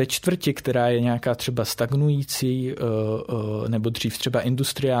vy ve čtvrti, která je nějaká třeba stagnující nebo dřív třeba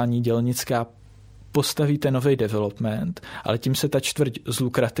industriální, dělnická, postavíte nový development, ale tím se ta čtvrť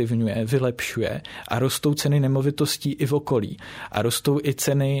zlukrativňuje, vylepšuje a rostou ceny nemovitostí i v okolí a rostou i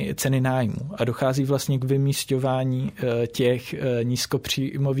ceny nájmu a dochází vlastně k vymísťování těch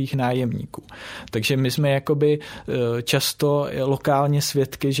nízkopříjmových nájemníků. Takže my jsme jakoby často lokálně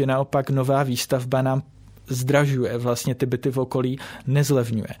svědky, že naopak nová výstavba nám zdražuje vlastně ty byty v okolí,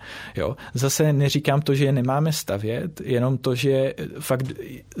 nezlevňuje. Jo? Zase neříkám to, že je nemáme stavět, jenom to, že fakt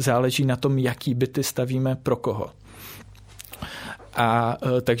záleží na tom, jaký byty stavíme pro koho. A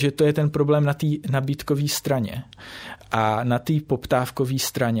takže to je ten problém na té nabídkové straně. A na té poptávkové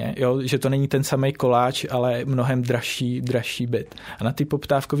straně, jo, že to není ten samý koláč, ale mnohem dražší byt. A na té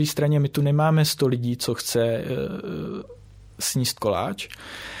poptávkové straně my tu nemáme 100 lidí, co chce sníst koláč,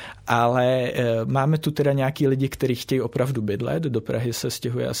 ale máme tu teda nějaký lidi, kteří chtějí opravdu bydlet. Do Prahy se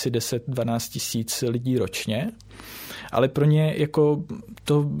stěhuje asi 10-12 tisíc lidí ročně, ale pro ně jako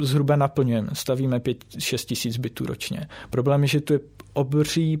to zhruba naplňujeme. Stavíme 5-6 tisíc bytů ročně. Problém je, že tu je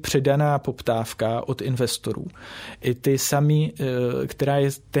obří předaná poptávka od investorů. I ty samý, která je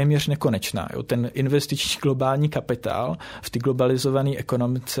téměř nekonečná. Jo? Ten investiční globální kapitál v té globalizované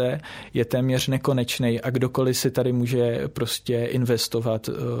ekonomice je téměř nekonečný a kdokoliv si tady může prostě investovat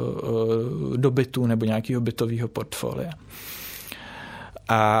do bytu nebo nějakého bytového portfolia.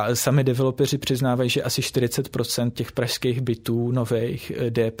 A sami developeři přiznávají, že asi 40% těch pražských bytů nových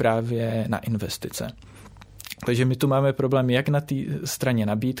jde právě na investice. Takže my tu máme problém jak na té straně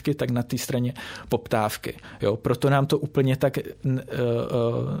nabídky, tak na té straně poptávky. Jo, proto nám to úplně tak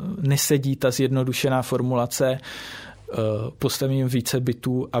nesedí ta zjednodušená formulace postavím více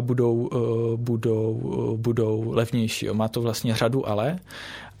bytů a budou levnější. Jo. Má to vlastně řadu ale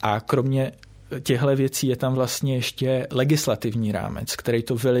a kromě těchto věcí je tam vlastně ještě legislativní rámec, který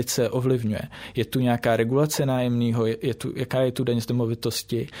to velice ovlivňuje. Je tu nějaká regulace nájemného, jaká je tu daň z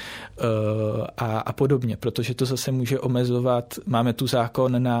nemovitosti a podobně, protože to zase může omezovat, máme tu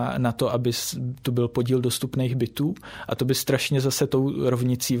zákon na to, aby tu byl podíl dostupných bytů a to by strašně zase tou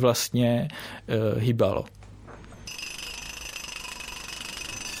rovnicí vlastně hýbalo.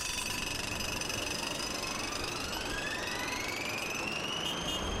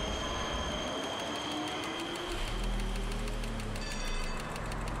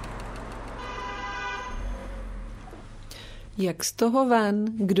 Jak z toho ven?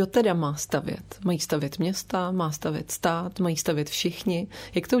 Kdo teda má stavět? Mají stavět města, má stavět stát, mají stavět všichni?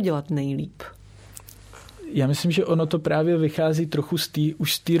 Jak to udělat nejlíp? Já myslím, že ono to právě vychází trochu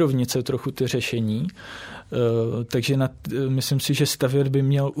už z té rovnice, trochu ty řešení. Takže myslím si, že stavět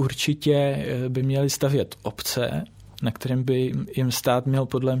by měly stavět obce, na kterém by jim stát měl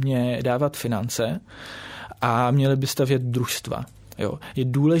podle mě dávat finance a měly by stavět družstva. Jo. Je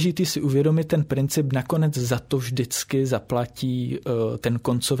důležitý si uvědomit ten princip, nakonec za to vždycky zaplatí ten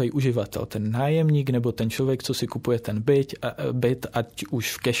koncový uživatel, ten nájemník nebo ten člověk, co si kupuje ten byt, ať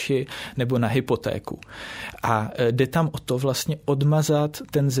už v keši nebo na hypotéku. A jde tam o to vlastně odmazat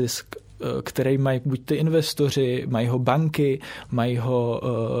ten zisk, který mají buď ty investoři, mají ho banky,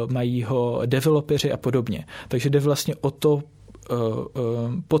 mají ho developeři a podobně. Takže jde vlastně o to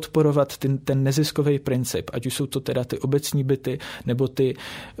podporovat ten neziskový princip, ať už jsou to teda ty obecní byty nebo ty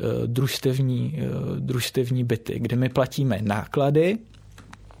družstevní byty, kde my platíme náklady,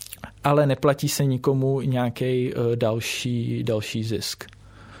 ale neplatí se nikomu nějaký další zisk.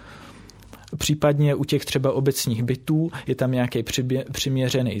 Případně u těch třeba obecních bytů je tam nějaký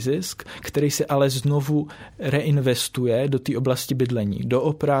přiměřený zisk, který se ale znovu reinvestuje do té oblasti bydlení, do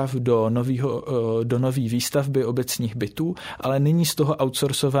oprav, do nový výstavby obecních bytů, ale není z toho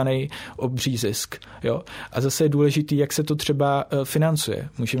outsourcovaný obří zisk. Jo? A zase je důležitý, jak se to třeba financuje.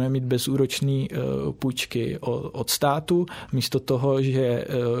 Můžeme mít bezúročné půjčky od státu, místo toho,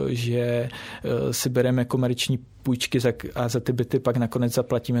 že si bereme komerční půjčky a za ty byty pak nakonec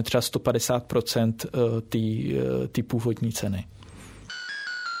zaplatíme třeba 150% té původní ceny.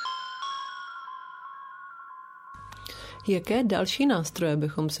 Jaké další nástroje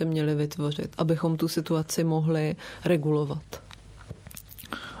bychom si měli vytvořit, abychom tu situaci mohli regulovat?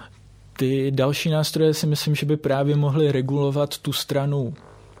 Ty další nástroje si myslím, že by právě mohly regulovat tu stranu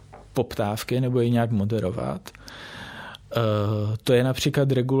poptávky nebo ji nějak moderovat. To je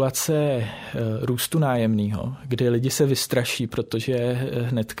například regulace růstu nájemného, kde lidi se vystraší, protože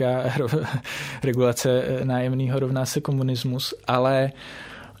hnedka regulace nájemného rovná se komunismus, ale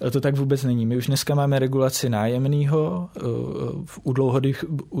To tak vůbec není. My už dneska máme regulaci nájemného.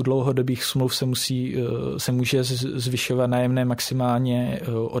 U dlouhodobých smluv se může zvyšovat nájemné maximálně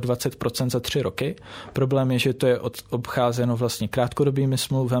o 20% za 3 roky. Problém je, že to je obcházeno vlastně krátkodobými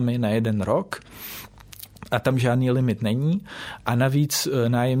smlouvami na 1 rok. A tam žádný limit není. A navíc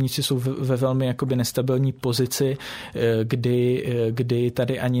nájemníci jsou ve velmi jakoby nestabilní pozici, kdy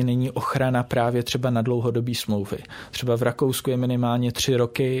tady ani není ochrana právě třeba na dlouhodobý smlouvy. Třeba v Rakousku je minimálně 3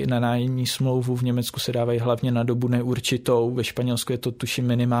 roky na nájemní smlouvu, v Německu se dávají hlavně na dobu neurčitou, ve Španělsku je to tuším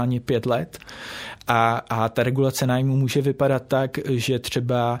minimálně 5 let. A ta regulace nájmu může vypadat tak, že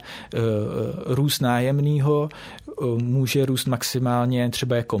třeba růst nájemného může růst maximálně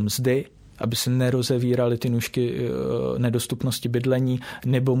třeba jako mzdy, aby se nerozevíraly ty nůžky nedostupnosti bydlení,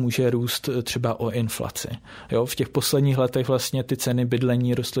 nebo může růst třeba o inflaci. Jo, v těch posledních letech vlastně ty ceny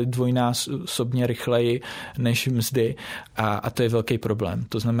bydlení rostly dvojnásobně rychleji než mzdy a to je velký problém.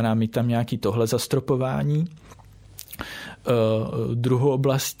 To znamená mít tam nějaký tohle zastropování. Druhou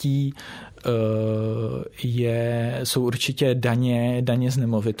oblastí jsou určitě daně z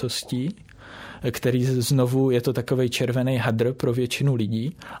nemovitostí, který znovu je to takovej červený hadr pro většinu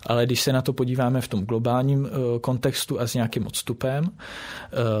lidí, ale když se na to podíváme v tom globálním kontextu a s nějakým odstupem,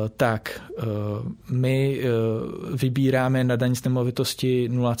 tak my vybíráme na daň z nemovitosti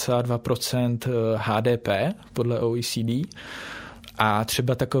 0,2% HDP podle OECD. A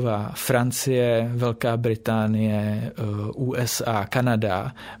třeba taková Francie, Velká Británie, USA,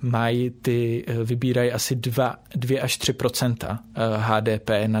 Kanada vybírají asi 2 až 3% HDP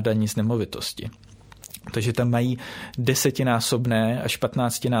na daní z nemovitosti. Takže tam mají 10násobné až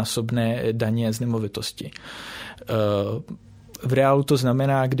 15násobné daně z nemovitosti. V reálu to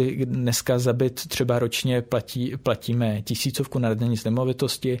znamená, kdy dneska za byt třeba ročně platíme 1000 na daní z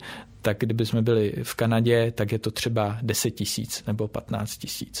nemovitosti, tak kdyby jsme byli v Kanadě, tak je to třeba 10 000 nebo 15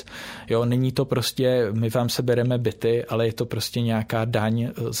 000. Jo, není to prostě, my vám sebereme byty, ale je to prostě nějaká daň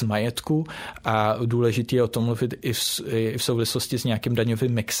z majetku a důležité je o tom mluvit i v souvislosti s nějakým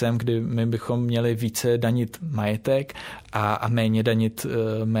daňovým mixem, kdy my bychom měli více danit majetek a méně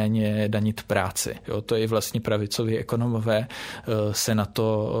danit práci. Jo, to je vlastně pravicoví ekonomové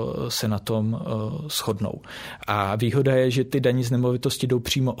se na tom shodnou. A výhoda je, že ty daně z nemovitosti jdou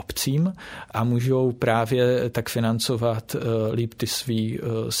přímo obcím a můžou právě tak financovat líp ty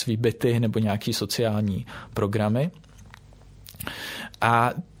svý byty nebo nějaký sociální programy.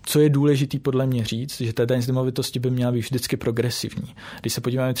 A co je důležitý podle mě říct, že ta daň z nemovitosti by měla být vždycky progresivní. Když se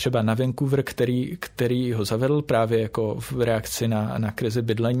podíváme třeba na Vancouver, který ho zavedl právě jako v reakci na krizi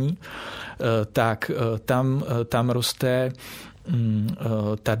bydlení, tak tam roste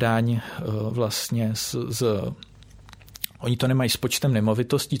ta daň vlastně oni to nemají s počtem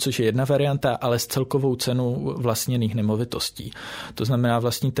nemovitostí, což je jedna varianta, ale s celkovou cenou vlastněných nemovitostí. To znamená,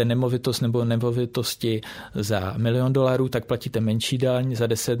 vlastníte nemovitost nebo nemovitosti za $1 milion, tak platíte menší daň, za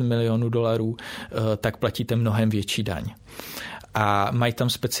 $10 milionů, tak platíte mnohem větší daň. A mají tam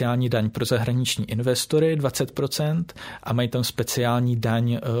speciální daň pro zahraniční investory 20% a mají tam speciální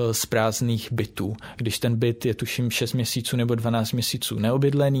daň z prázdných bytů. Když ten byt je tuším 6 měsíců nebo 12 měsíců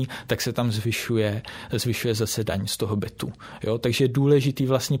neobydlený, tak se tam zvyšuje zase daň z toho bytu. Jo? Takže je důležitý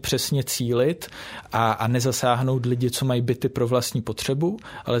vlastně přesně cílit a nezasáhnout lidi, co mají byty pro vlastní potřebu,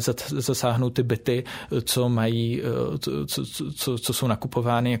 ale zasáhnout ty byty, co mají, co jsou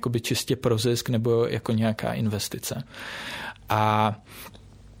nakupovány jakoby čistě pro zisk nebo jako nějaká investice. A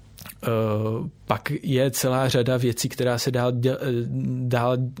pak je celá řada věcí, která se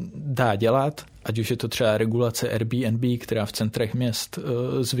dá dělat, ať už je to třeba regulace Airbnb, která v centrech měst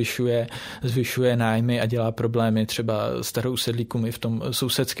zvyšuje nájmy a dělá problémy třeba starousedlíkům i v tom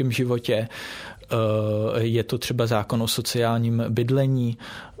sousedském životě. Je to třeba zákon o sociálním bydlení,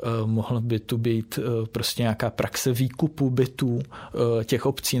 mohla by tu být prostě nějaká praxe výkupu bytů těch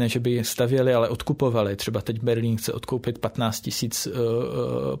obcí, než by je stavěli, ale odkupovali. Třeba teď Berlín chce odkoupit 15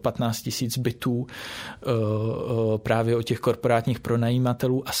 000 bytů právě od těch korporátních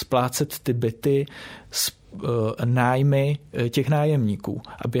pronajímatelů a splácet ty byty nájmy těch nájemníků.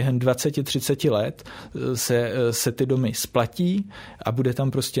 A během 20-30 let se ty domy splatí a bude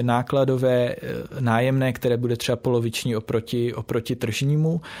tam prostě nákladové nájemné, které bude třeba poloviční oproti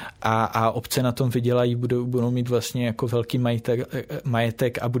tržnímu a obce na tom vydělají, budou mít vlastně jako velký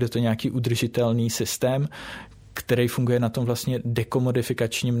majetek a bude to nějaký udržitelný systém, který funguje na tom vlastně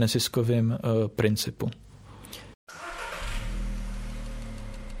dekomodifikačním neziskovým principu.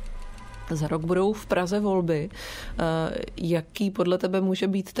 Za rok budou v Praze volby. Jaký podle tebe může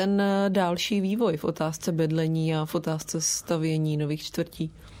být ten další vývoj v otázce bydlení a v otázce stavění nových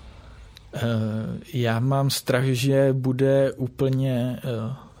čtvrtí? Já mám strach, že bude úplně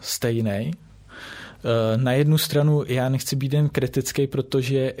stejný. Na jednu stranu já nechci být jen kritický,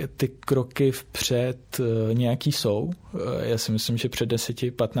 protože ty kroky vpřed nějaký jsou. Já si myslím, že před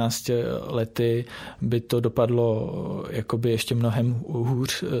 10-15 lety by to dopadlo jakoby ještě mnohem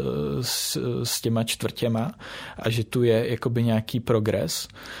hůř s těma čtvrtěma a že tu je jakoby nějaký progres.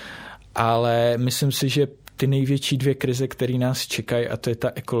 Ale myslím si, že ty největší dvě krize, které nás čekají, a to je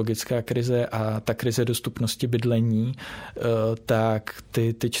ta ekologická krize a ta krize dostupnosti bydlení, tak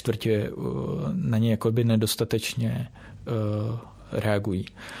ty čtvrtě na ně jakoby nedostatečně reagují.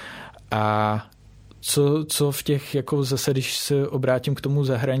 A co v těch, jako zase, když se obrátím k tomu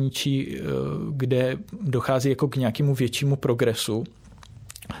zahraničí, kde dochází jako k nějakému většímu progresu,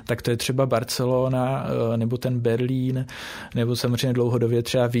 tak to je třeba Barcelona, nebo ten Berlín, nebo samozřejmě dlouhodobě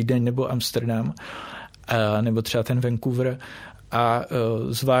třeba Vídeň nebo Amsterdam, nebo třeba ten Vancouver. A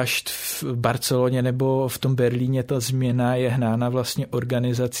zvlášť v Barceloně nebo v tom Berlíně ta změna je hnána vlastně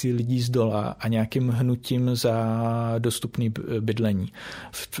organizací lidí z dola a nějakým hnutím za dostupný bydlení.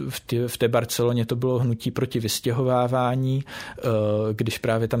 V té Barceloně to bylo hnutí proti vystěhovávání, když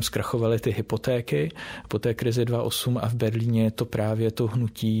právě tam zkrachovaly ty hypotéky po té krizi 2008, a v Berlíně je to právě to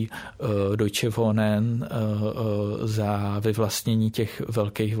hnutí Deutsche Wohnen za vyvlastnění těch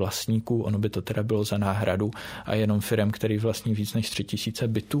velkých vlastníků. Ono by to teda bylo za náhradu a jenom firem, který vlastní víc než 3000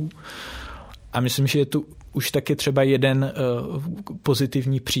 bytů. A myslím, že je tu už taky třeba jeden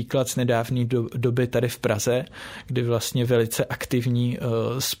pozitivní příklad z nedávné doby tady v Praze, kdy vlastně velice aktivní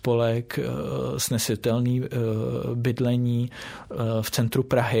spolek snesitelný bydlení v centru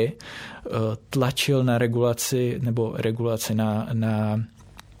Prahy tlačil na regulaci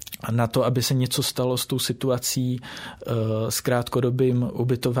na to, aby se něco stalo s tou situací s krátkodobým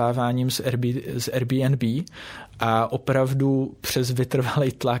ubytováváním z Airbnb, a opravdu přes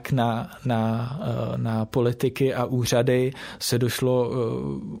vytrvalý tlak na politiky a úřady se došlo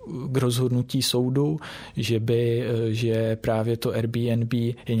k rozhodnutí soudu, že právě to Airbnb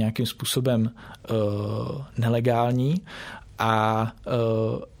je nějakým způsobem nelegální a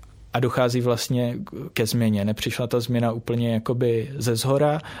dochází vlastně ke změně. Nepřišla ta změna úplně jakoby ze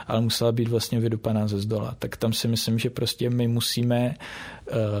zhora, ale musela být vlastně vydupaná ze zdola. Tak tam si myslím, že prostě my musíme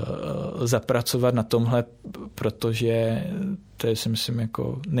zapracovat na tomhle, protože to je, si myslím,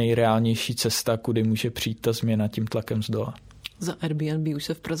 jako nejreálnější cesta, kudy může přijít ta změna tím tlakem z dola. Za Airbnb už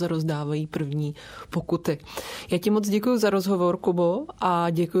se v Praze rozdávají první pokuty. Já ti moc děkuji za rozhovor, Kubo, a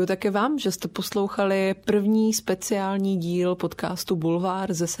děkuji také vám, že jste poslouchali první speciální díl podcastu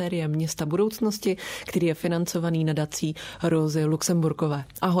Bulvár ze série Města budoucnosti, který je financovaný nadací Rózy Luxemburkové.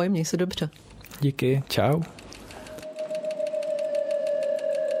 Ahoj, měj se dobře. Díky, čau.